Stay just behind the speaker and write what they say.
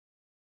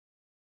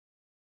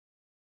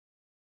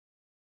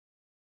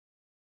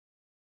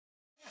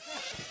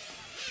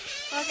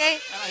Okay.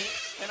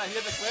 Can I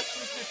hear the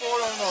questions before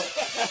or not?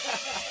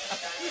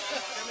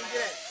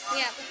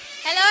 Yeah.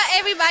 Hello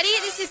everybody,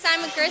 this is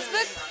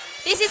Kurzbuch.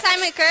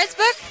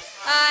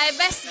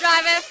 Best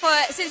driver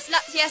since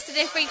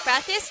yesterday free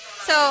practice.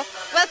 So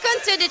welcome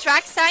to the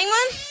track,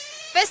 Simon.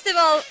 First of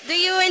all, do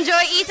you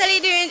enjoy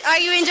Italy? Are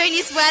you enjoying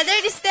this weather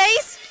these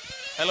days?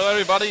 Hello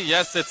everybody,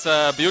 yes, it's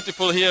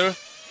beautiful here.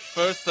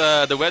 First,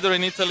 the weather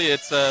in Italy,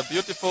 it's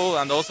beautiful,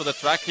 and also the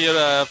track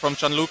here from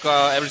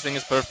Gianluca, everything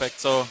is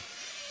perfect. So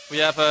we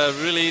have a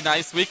really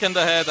nice weekend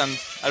ahead and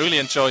I really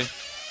enjoy.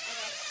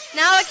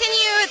 Now, can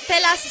you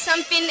tell us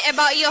something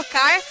about your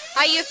car?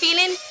 How are you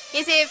feeling?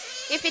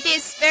 If it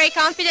is very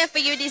confident for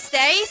you these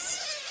days?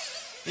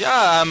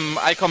 Yeah,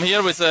 I come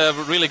here with a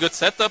really good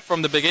setup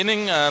from the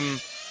beginning.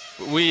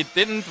 We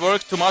didn't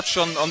work too much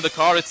on the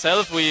car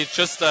itself. We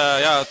just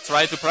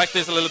try to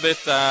practice a little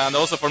bit. And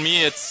also for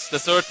me, it's the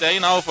third day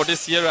now for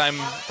this year I'm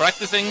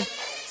practicing.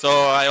 So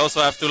I also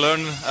have to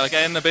learn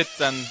again a bit.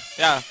 And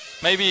yeah,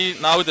 maybe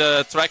now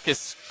the track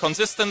is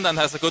consistent and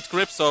has a good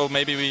grip. So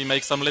maybe we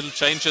make some little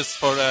changes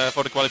for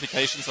the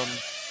qualifications on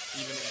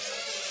evening.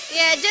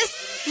 Yeah,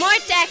 just more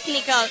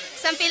technical.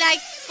 Something like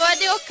for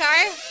your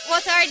car,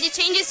 what are the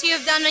changes you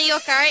have done on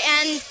your car?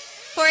 And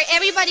for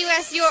everybody who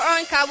has your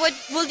own car, what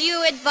would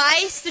you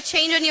advise to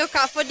change on your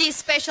car for this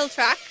special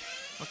track?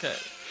 Okay.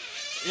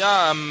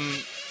 Yeah,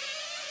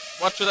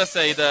 what should I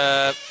say?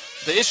 The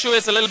issue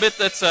is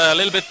it's a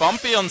little bit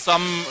bumpy on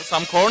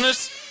some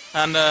corners,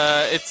 and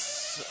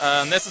it's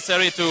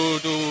necessary to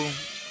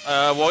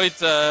avoid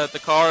the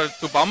car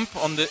to bump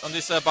on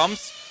these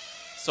bumps.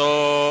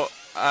 So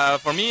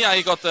for me,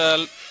 I got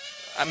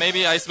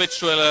maybe I switched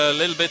to a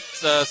little bit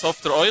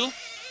softer oil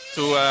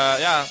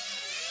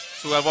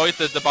to avoid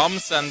the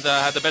bumps and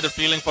had a better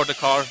feeling for the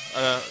car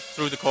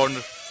through the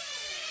corner.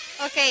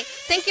 Okay,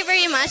 thank you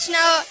very much.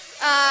 Now,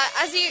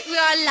 as we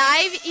are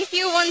live, if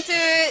you want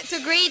to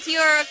greet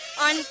your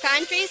own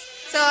countries,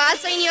 so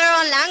also in your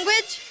own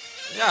language.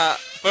 Yeah,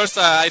 first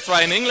I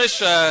try in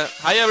English.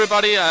 Hi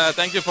everybody,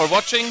 thank you for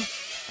watching.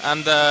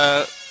 And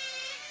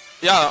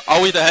ja,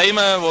 alle daheim,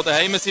 die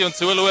daheim sind und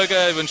zuschauen,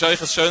 ich wünsche euch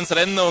ein schönes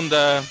Rennen und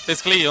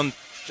bis gleich. Und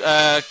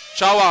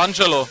ciao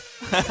Angelo.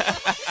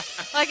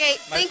 Okay,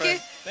 thank you.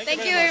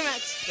 Thank you very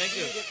much. Thank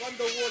you.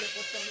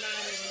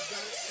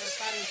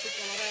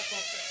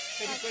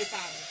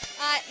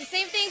 The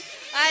same thing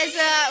as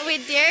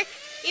with Dirk.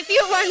 If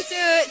you want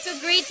to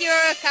greet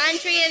your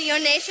country and your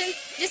nation,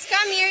 just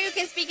come here. You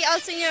can speak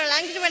also in your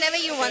language whenever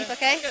you want,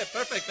 okay? Okay,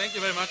 perfect. Thank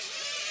you very much.